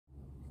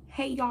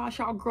Hey y'all, it's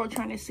y'all girl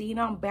trying to see, and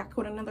I'm back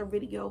with another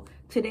video.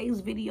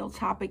 Today's video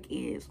topic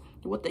is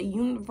what the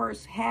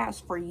universe has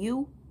for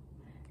you,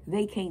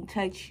 they can't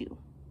touch you.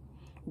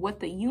 What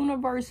the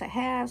universe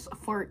has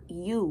for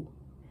you,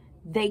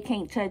 they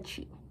can't touch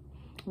you.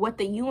 What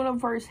the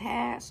universe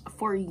has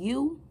for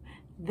you,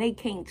 they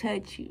can't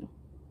touch you.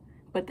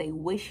 But they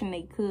wishing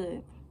they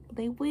could.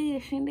 They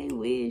wishing, they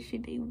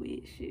wishing, they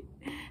wishing.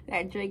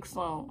 That Drake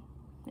song.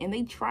 And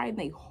they tried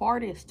their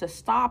hardest to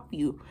stop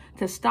you,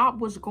 to stop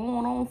what's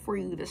going on for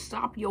you, to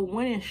stop your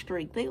winning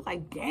streak. They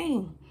like,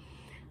 dang.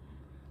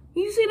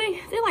 You see,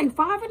 they're like 5-0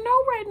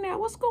 right now.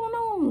 What's going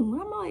on?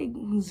 I'm like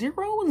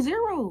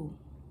 0-0.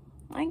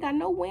 I ain't got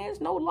no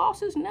wins, no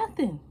losses,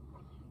 nothing.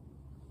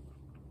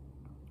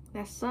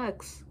 That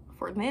sucks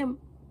for them.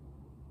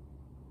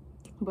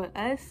 But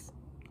us,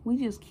 we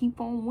just keep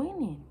on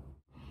winning.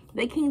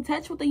 They can't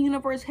touch what the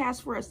universe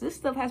has for us. This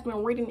stuff has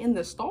been written in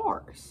the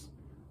stars.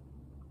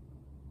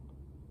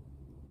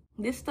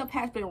 This stuff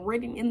has been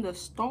written in the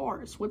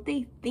stars. What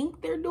they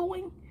think they're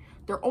doing,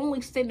 they're only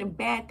sending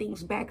bad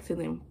things back to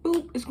them.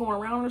 Boop, it's going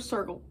around in a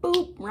circle.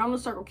 Boop, around the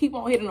circle. Keep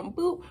on hitting them.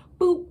 Boop,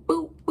 boop,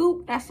 boop,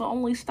 boop. That's the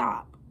only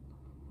stop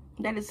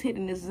that is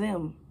hitting is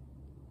them.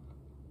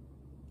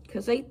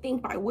 Because they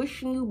think by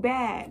wishing you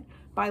bad,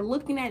 by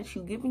looking at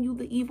you, giving you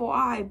the evil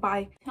eye,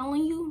 by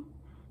telling you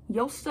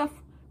your stuff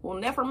will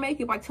never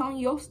make it, by telling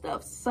you your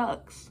stuff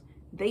sucks.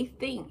 They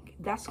think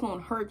that's going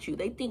to hurt you.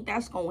 They think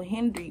that's going to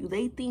hinder you.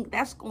 They think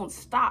that's going to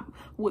stop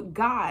what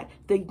God,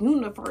 the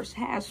universe,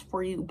 has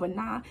for you. But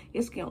nah,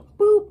 it's going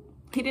boop,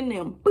 hitting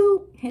them,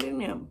 boop, hitting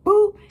them,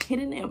 boop,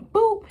 hitting them,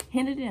 boop,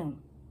 hitting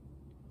them.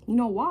 You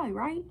know why,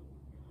 right?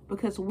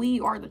 Because we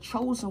are the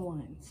chosen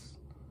ones.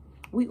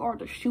 We are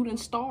the shooting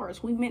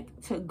stars. We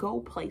meant to go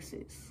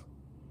places.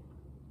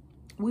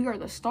 We are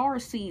the star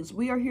seeds.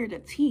 We are here to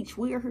teach.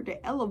 We are here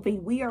to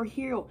elevate. We are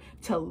here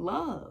to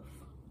love.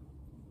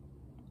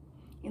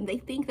 And they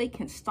think they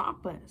can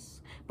stop us.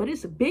 But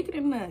it's bigger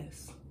than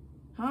us.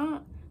 Huh?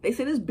 They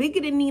said it's bigger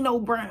than Nino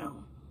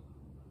Brown.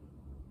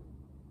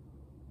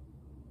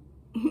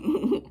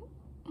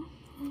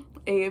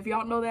 Hey, if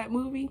y'all know that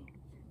movie,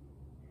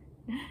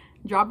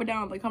 drop it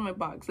down in the comment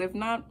box. If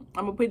not,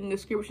 I'm going to put it in the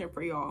description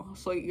for y'all,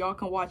 so y'all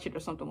can watch it or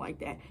something like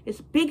that.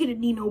 It's bigger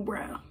than Nino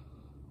Brown.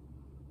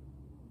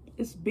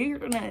 It's bigger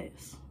than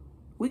us.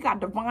 We got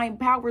divine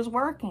powers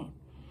working.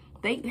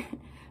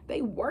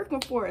 They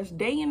working for us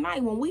day and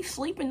night. When we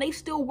sleeping, they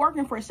still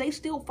working for us. They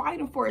still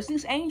fighting for us.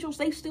 These angels,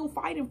 they still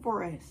fighting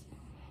for us.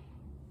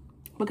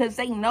 Because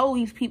they know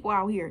these people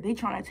out here. They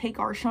trying to take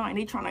our shine.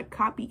 They trying to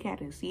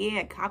copycat us.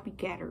 Yeah,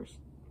 copycatters.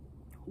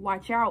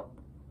 Watch out.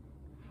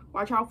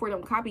 Watch out for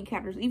them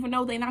copycatters. Even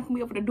though they're not going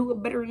to be able to do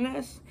it better than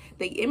us,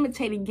 they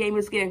imitating game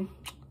is getting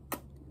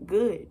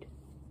good.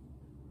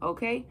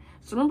 Okay?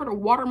 So remember to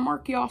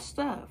watermark y'all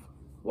stuff.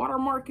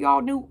 Watermark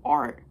y'all new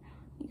art.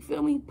 You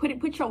feel me?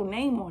 Put your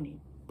name on it.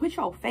 Put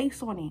your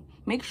face on it.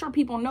 Make sure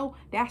people know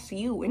that's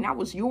you and that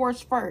was yours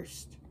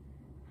first.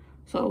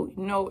 So,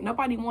 you know,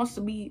 nobody wants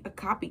to be a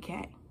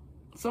copycat.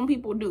 Some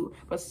people do,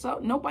 but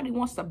nobody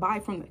wants to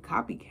buy from the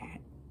copycat.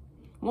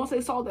 Once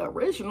they saw the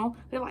original,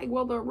 they're like,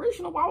 well, the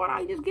original, why would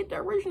I just get the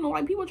original?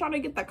 Like, people trying to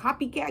get the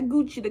copycat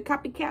Gucci, the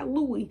copycat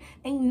Louis.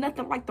 Ain't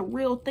nothing like the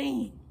real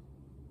thing.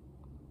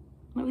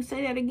 Let me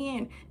say that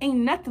again. Ain't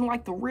nothing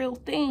like the real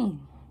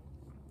thing.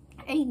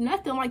 Ain't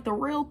nothing like the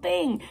real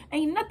thing.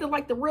 Ain't nothing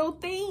like the real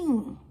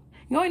thing.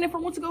 You ain't never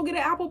want to go get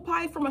an apple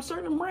pie from a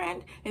certain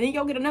brand, and then you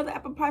go get another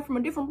apple pie from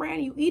a different brand,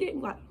 and you eat it,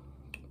 and like,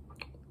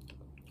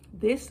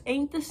 this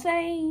ain't the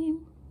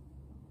same.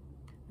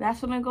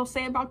 That's what I'm going to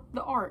say about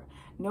the art.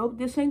 Nope,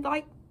 this ain't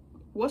like,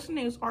 what's the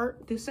name's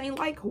art? This ain't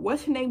like,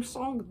 what's the name's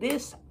song?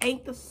 This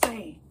ain't the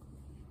same.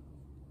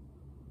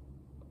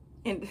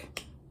 And,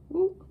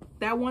 whoop,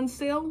 that one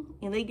sale,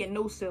 and they get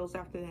no sales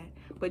after that.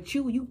 But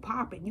you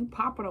popping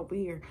over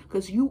here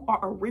because you are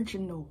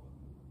original.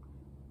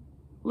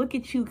 Look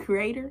at you,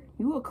 creator.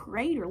 You a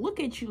creator. Look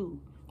at you.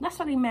 That's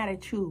why they mad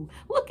at you.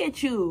 Look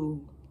at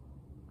you.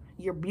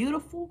 You're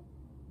beautiful.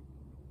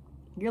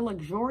 You're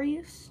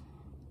luxurious.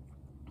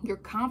 You're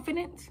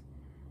confident.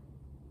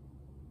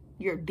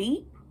 You're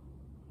deep.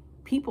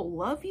 People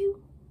love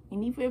you.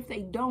 And even if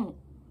they don't,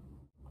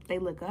 they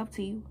look up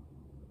to you.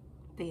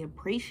 They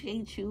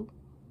appreciate you.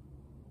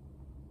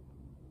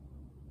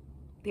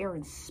 They're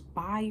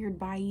inspired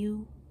by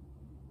you.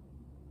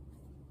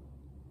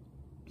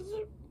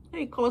 Let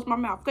me close my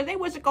mouth because they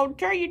wasn't going to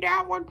tell you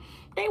that one.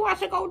 They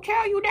wasn't going to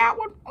tell you that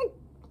one. Oh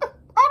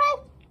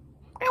no.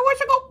 They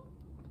wasn't going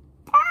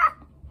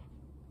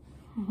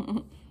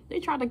to. They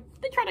try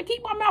to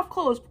keep my mouth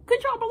closed.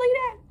 Could y'all believe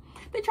that?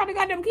 They try to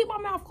goddamn keep my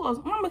mouth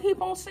closed. I'm going to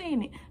keep on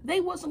saying it. They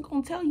wasn't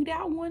going to tell you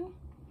that one.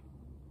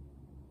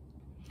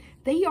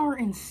 They are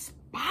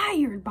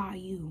inspired by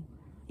you.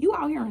 You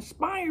out here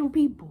inspiring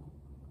people.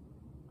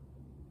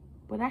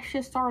 But that's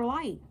just our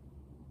light.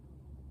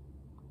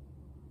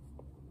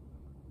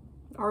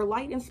 Our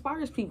light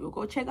inspires people.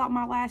 Go check out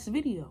my last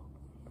video.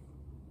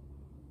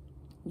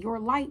 Your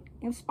light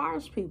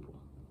inspires people.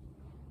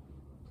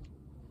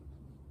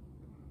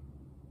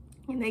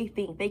 And they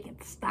think they can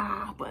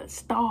stop a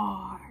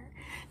star.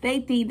 They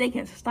think they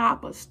can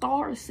stop a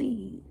star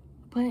seed.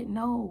 But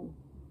no.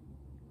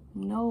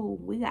 No,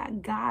 we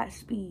got God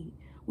speed.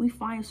 We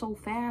flying so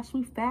fast.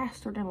 We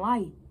faster than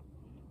light.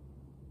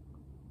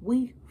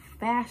 We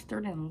faster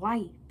than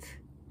light.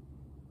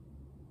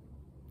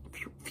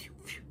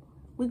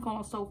 We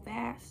going so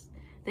fast.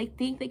 They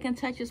think they can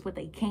touch us, but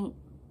they can't.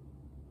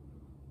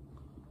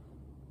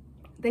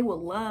 They would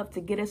love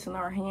to get us in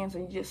our hands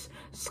and just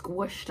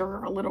squish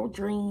our little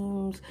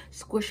dreams,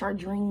 squish our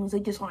dreams. They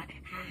just want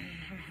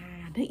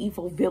the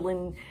evil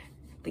villain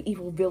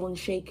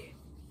shake,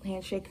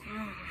 handshake,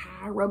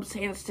 rubs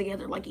hands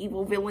together like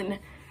evil villain.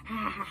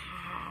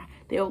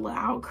 They'll,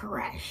 I'll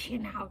crush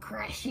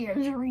your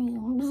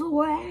dreams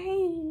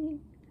away.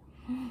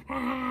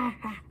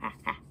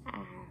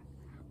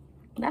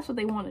 That's what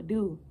they want to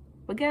do.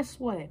 But guess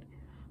what?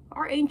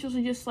 Our angels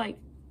are just like,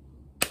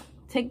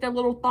 take that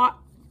little thought,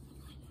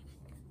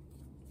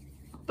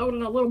 throw it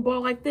in a little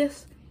ball like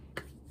this.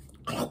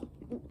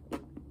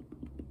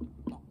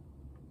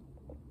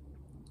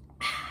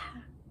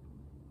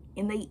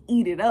 And they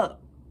eat it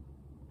up.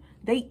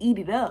 They eat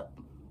it up.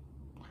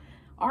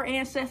 Our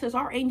ancestors,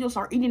 our angels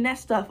are eating that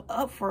stuff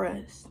up for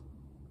us.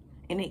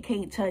 And it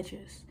can't touch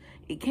us.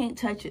 It can't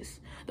touch us.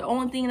 The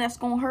only thing that's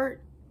going to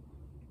hurt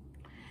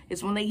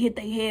is when they hit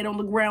their head on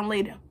the ground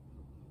later.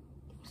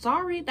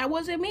 Sorry, that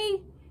wasn't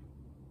me.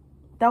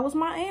 That was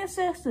my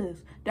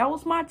ancestors. That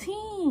was my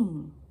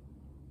team.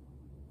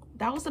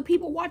 That was the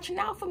people watching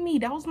out for me.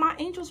 That was my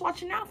angels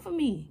watching out for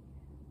me.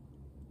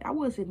 That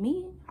wasn't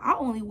me. I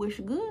only wish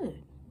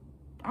good.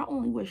 I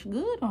only wish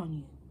good on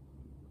you.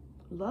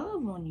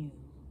 Love on you.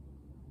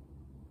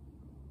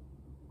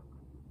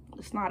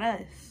 It's not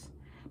us.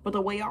 But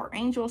the way our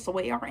angels, the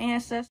way our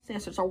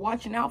ancestors are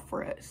watching out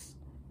for us,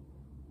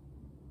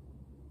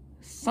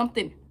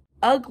 something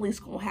ugly is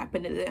going to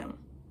happen to them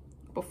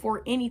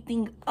before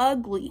anything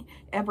ugly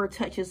ever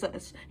touches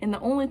us. And the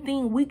only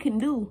thing we can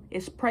do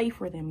is pray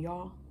for them,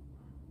 y'all.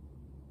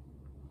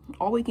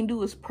 All we can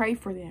do is pray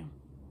for them.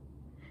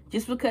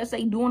 Just because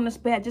they doing us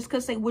bad, just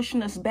because they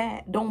wishing us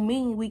bad, don't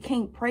mean we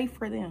can't pray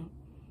for them.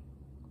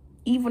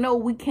 Even though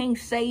we can't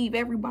save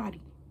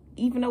everybody.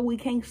 Even though we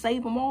can't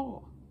save them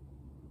all.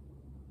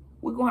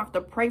 We're going to have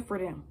to pray for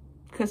them.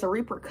 Because the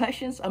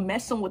repercussions of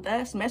messing with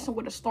us, messing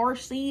with a star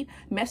seed,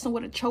 messing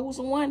with a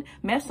chosen one,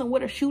 messing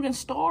with a shooting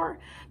star,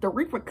 the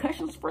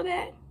repercussions for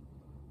that,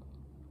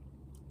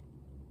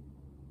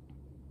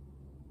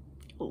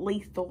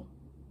 lethal.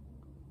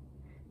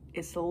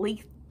 It's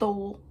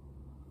lethal.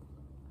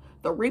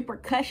 The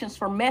repercussions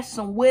for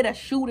messing with a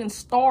shooting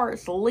star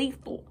is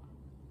lethal.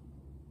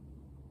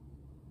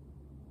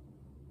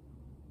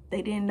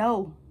 They didn't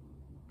know.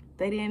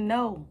 They didn't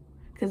know.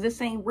 Because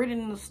this ain't written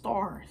in the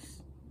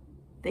stars.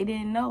 They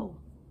didn't know.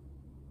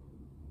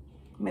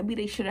 Maybe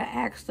they should have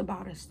asked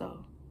about us,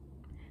 though.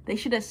 They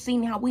should have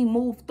seen how we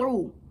move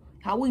through.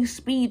 How we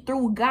speed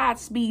through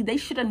God's speed. They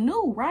should have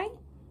knew, right?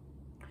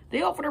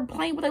 They over there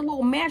playing with their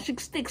little magic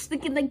sticks,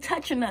 thinking they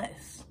touching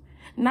us.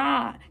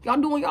 Nah, y'all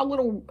doing y'all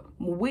little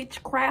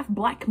witchcraft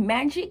black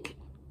magic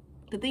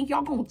to think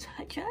y'all gonna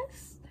touch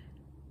us?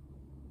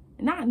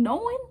 Not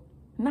knowing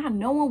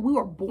we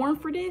were born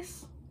for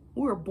this.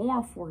 We were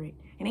born for it.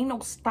 And ain't no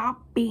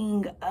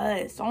stopping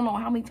us. I don't know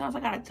how many times I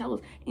gotta tell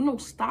us. Ain't no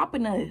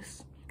stopping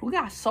us. We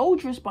got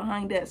soldiers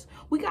behind us.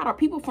 We got our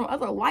people from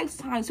other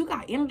lifetimes. We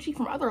got energy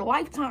from other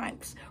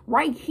lifetimes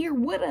right here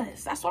with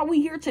us. That's why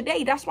we here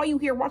today. That's why you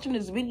here watching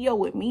this video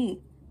with me.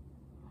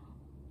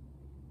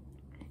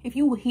 If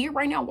you here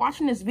right now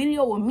watching this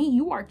video with me,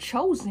 you are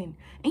chosen.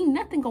 Ain't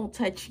nothing gonna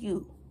touch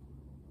you.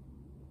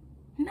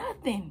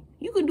 Nothing.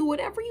 You can do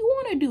whatever you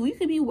want to do. You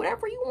can be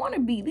whatever you want to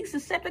be. These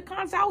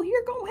Decepticons out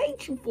here gonna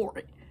hate you for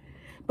it.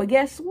 But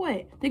guess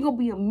what? There gonna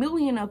be a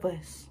million of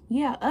us.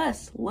 Yeah,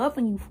 us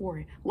loving you for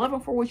it. Loving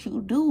for what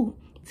you do.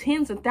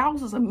 Tens and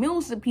thousands of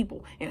millions of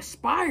people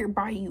inspired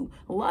by you.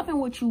 Loving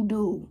what you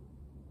do.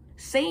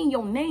 Saying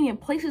your name in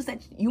places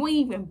that you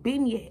ain't even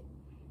been yet.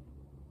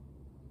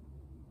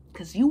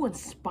 Because you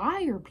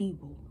inspire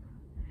people.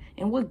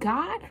 And what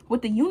God,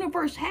 what the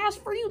universe has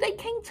for you, they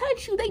can't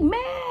touch you. They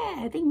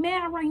mad. They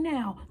mad right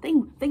now.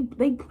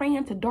 They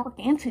praying to dark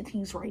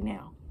entities right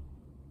now.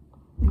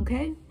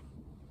 Okay?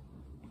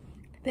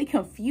 They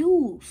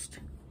confused.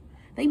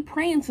 They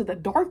praying to the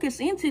darkest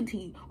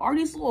entity. Or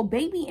these little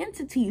baby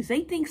entities.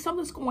 They think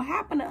something's going to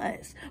happen to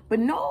us. But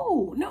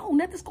no,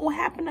 nothing's going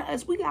to happen to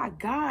us. We got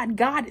God.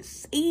 God is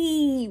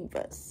save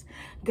us.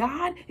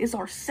 God is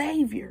our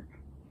Savior.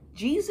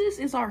 Jesus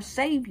is our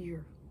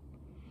Savior.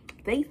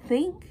 They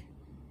thought,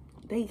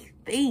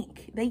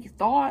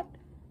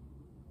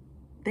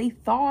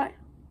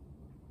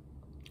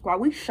 while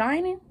we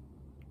shining,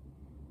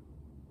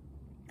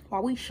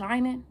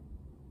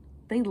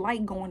 they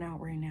light going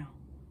out right now.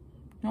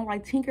 You know,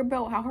 like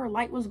Tinkerbell, how her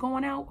light was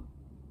going out?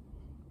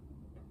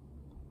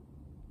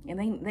 And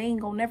they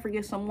ain't gonna never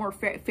get some more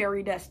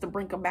fairy dust to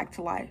bring them back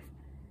to life.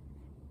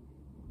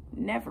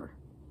 Never.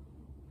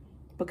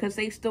 Because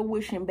they still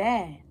wishing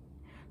bad.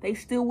 They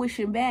still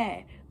wishing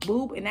bad.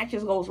 boop, and that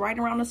just goes right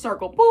around the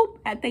circle. Boop,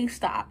 at they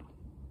stop.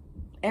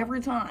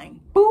 Every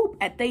time. Boop,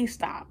 at they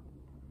stop.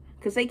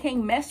 Because they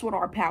can't mess with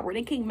our power.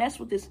 They can't mess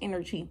with this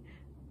energy.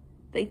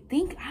 They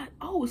think,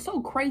 oh, it's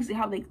so crazy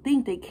how they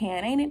think they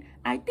can, ain't it?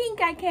 I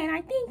think I can,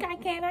 I think I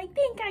can, I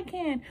think I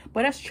can.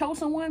 But us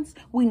chosen ones,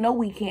 we know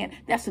we can.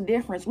 That's the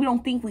difference. We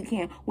don't think we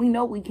can. We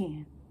know we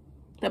can.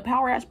 The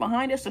power that's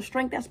behind us, the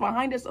strength that's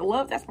behind us, the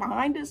love that's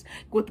behind us,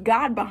 with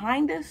God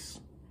behind us,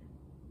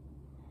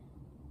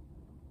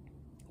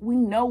 we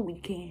know we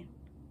can.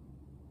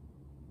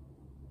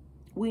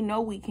 We know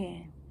we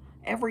can.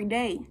 Every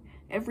day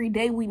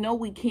we know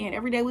we can.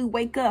 Every day we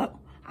wake up,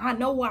 I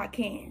know I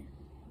can.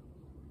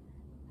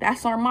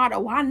 That's our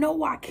motto. I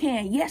know I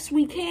can. Yes,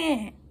 we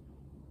can.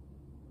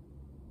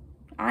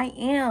 I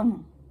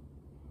am.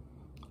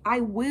 I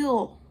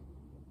will.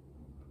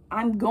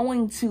 I'm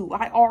going to.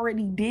 I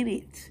already did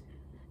it.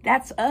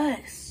 That's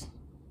us.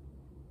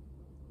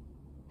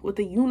 What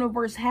the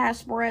universe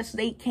has for us,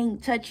 they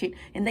can't touch it.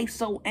 And they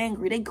so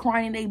angry. They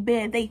crying in their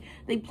bed.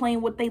 They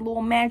playing with their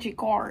little magic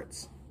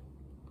cards.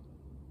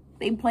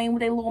 They playing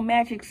with their little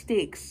magic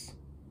sticks.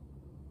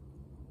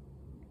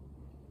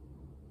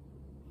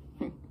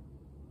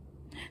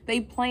 They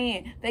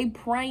praying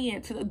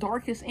to the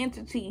darkest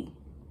entity.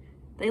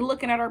 They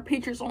looking at our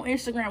pictures on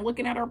Instagram,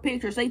 looking at our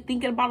pictures. They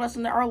thinking about us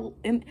in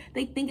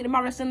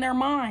their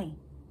mind.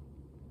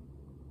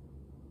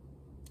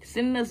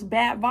 Sending us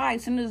bad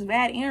vibes, sending us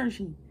bad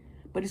energy.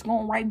 But it's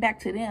going right back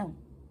to them.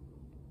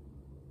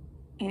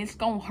 And it's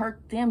going to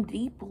hurt them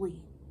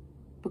deeply.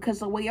 Because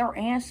the way our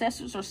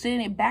ancestors are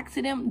sending it back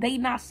to them, they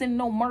not sending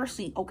no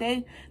mercy,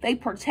 okay? They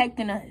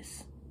protecting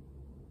us.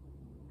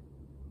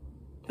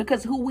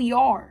 Because who we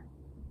are.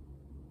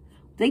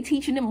 They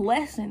teaching them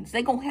lessons.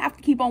 They gonna have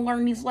to keep on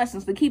learning these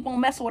lessons. To keep on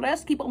messing with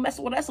us,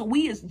 And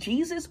we is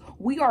Jesus.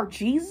 We are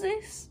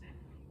Jesus.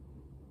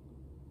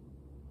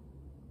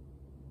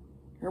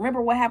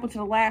 Remember what happened to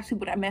the last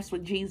people that messed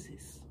with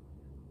Jesus.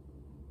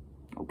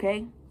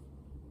 Okay?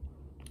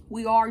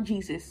 We are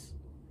Jesus.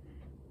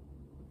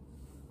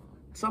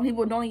 Some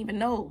people don't even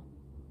know.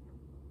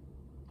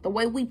 The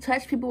way we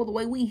touch people, the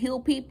way we heal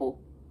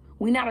people,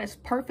 we're not as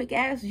perfect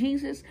as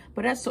Jesus,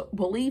 but that's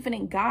believing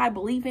in God,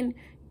 believing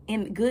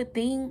in good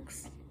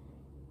things,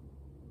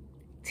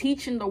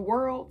 teaching the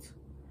world,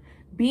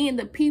 being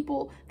the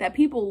people that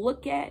people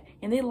look at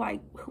and they're like,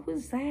 who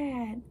is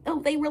that?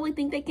 Oh, they really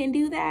think they can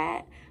do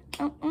that?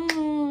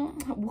 Who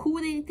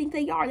do they think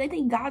they are? They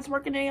think God's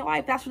working in their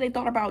life. That's what they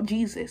thought about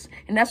Jesus.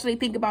 And that's what they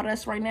think about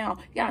us right now.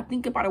 You gotta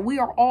think about it. We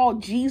are all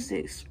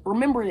Jesus.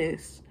 Remember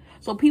this.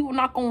 So people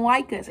not gonna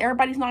like us.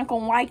 Everybody's not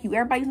gonna like you.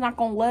 Everybody's not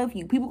gonna love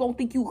you. People gonna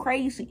think you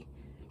crazy.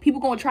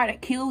 People gonna try to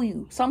kill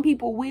you. Some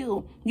people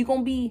will. You're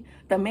gonna be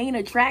the main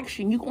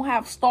attraction. You're gonna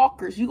have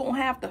stalkers. You're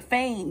gonna have the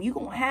fame. You're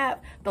gonna have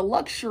the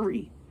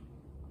luxury.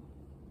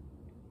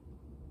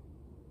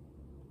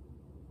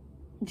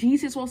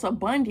 Jesus was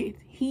abundant.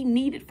 He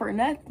needed for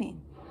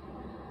nothing.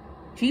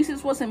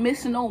 Jesus wasn't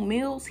missing no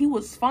meals. He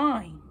was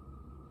fine.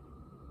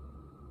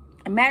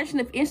 Imagine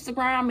if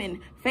Instagram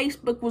and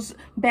Facebook was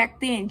back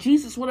then.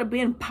 Jesus would have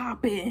been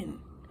popping.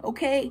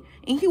 Okay?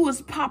 And he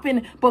was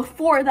popping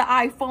before the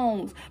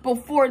iPhones,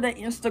 before the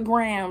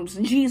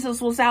Instagrams. Jesus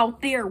was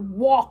out there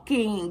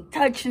walking,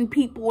 touching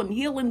people and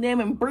healing them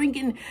and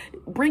bringing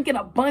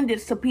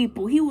abundance to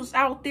people. He was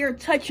out there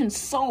touching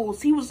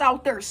souls. He was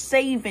out there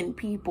saving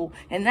people.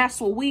 And that's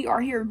what we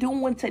are here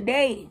doing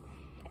today.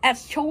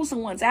 As chosen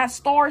ones, as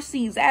star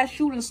seeds, as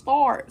shooting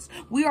stars.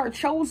 We are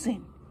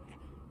chosen.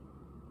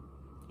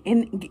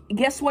 And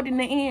guess what? In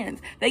the end,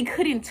 they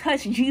couldn't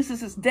touch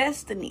Jesus's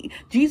destiny.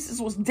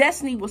 Jesus'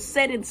 destiny was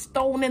set in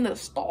stone in the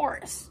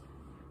stars,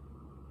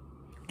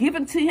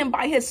 given to him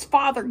by his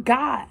Father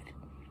God.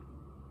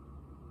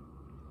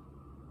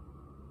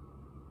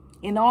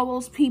 And all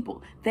those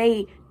people,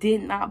 they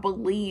did not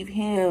believe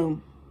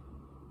him.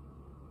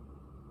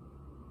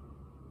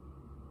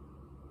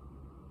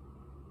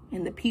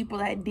 And the people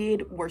that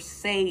did were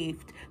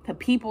saved. The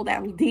people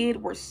that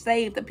did were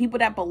saved. The people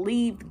that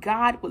believed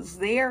God was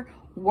there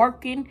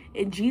working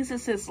in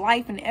Jesus's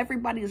life and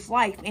everybody's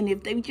life. And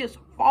if they just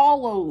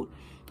followed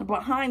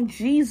behind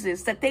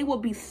Jesus, that they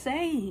would be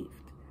saved.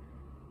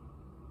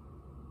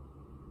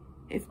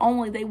 If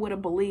only they would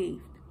have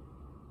believed.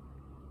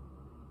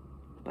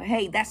 But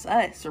hey, that's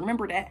us.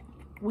 Remember that.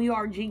 We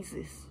are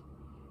Jesus.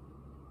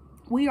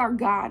 We are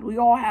God. We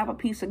all have a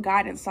piece of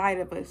God inside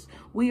of us.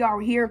 We are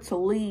here to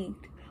lead.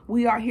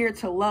 We are here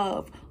to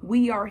love.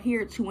 We are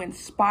here to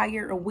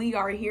inspire. And we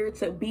are here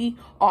to be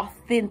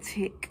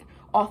authentic.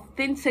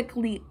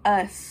 Authentically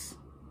us.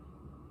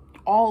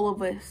 All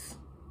of us.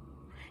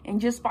 And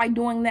just by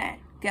doing that,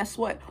 guess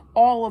what?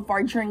 All of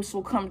our dreams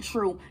will come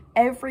true.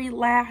 Every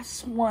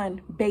last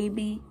one,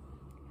 baby.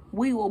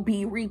 We will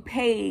be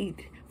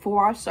repaid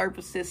for our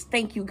services.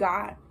 Thank you,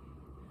 God.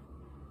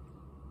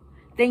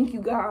 Thank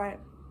you, God.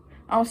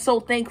 I'm so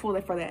thankful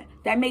for that.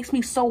 That makes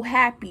me so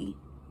happy.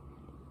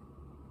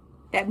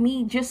 That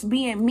me just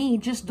being me,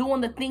 just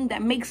doing the thing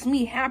that makes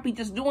me happy,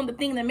 just doing the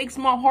thing that makes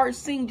my heart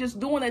sing, just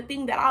doing the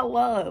thing that I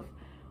love.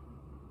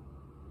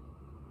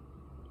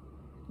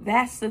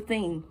 That's the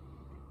thing.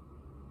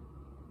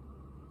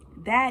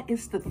 That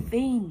is the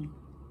thing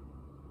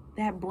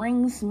that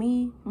brings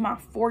me my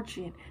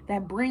fortune,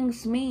 that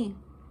brings me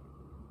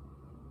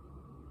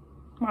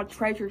my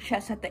treasure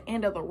chest at the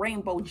end of the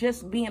rainbow.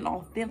 Just being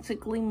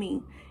authentically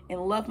me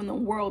and loving the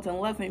world and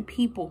loving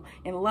people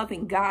and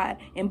loving God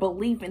and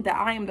believing that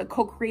I am the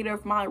co-creator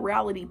of my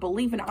reality,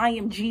 believing I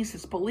am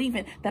Jesus,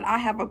 believing that I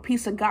have a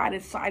piece of God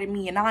inside of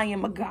me and I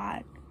am a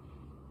God.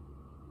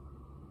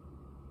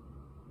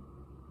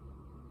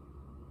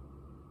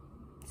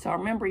 So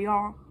remember,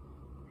 y'all,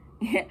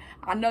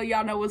 I know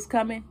y'all know what's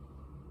coming.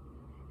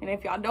 And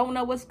if y'all don't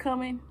know what's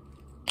coming,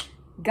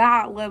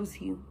 God loves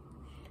you.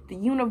 The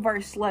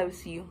universe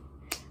loves you.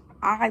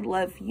 I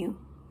love you.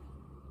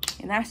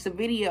 And that's the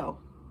video.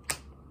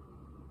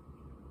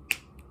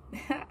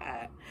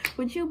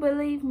 Would you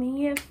believe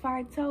me if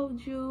I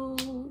told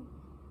you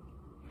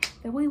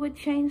that we would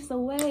change the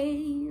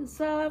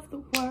ways of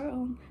the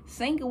world?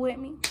 Sing it with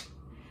me.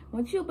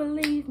 Would you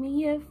believe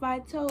me if I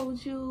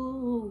told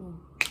you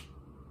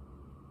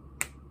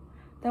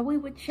that we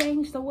would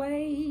change the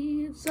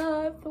ways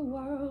of the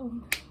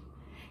world?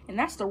 And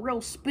that's the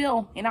real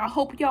spill. And I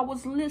hope y'all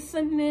was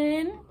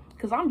listening,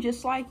 because I'm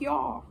just like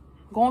y'all,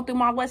 going through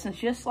my lessons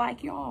just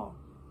like y'all.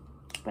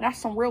 But that's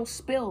some real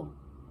spill.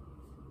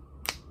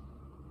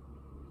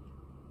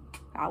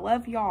 I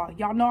love y'all.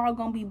 Y'all know I'm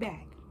gonna be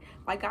back.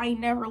 Like I ain't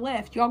never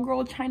left. Y'all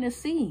girl China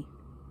C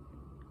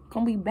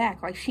gonna be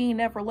back. Like she ain't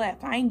never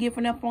left. I ain't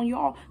giving up on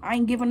y'all. I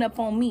ain't giving up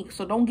on me.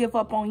 So don't give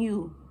up on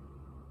you.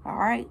 All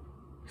right?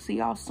 See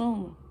y'all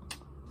soon.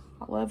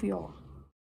 I love y'all.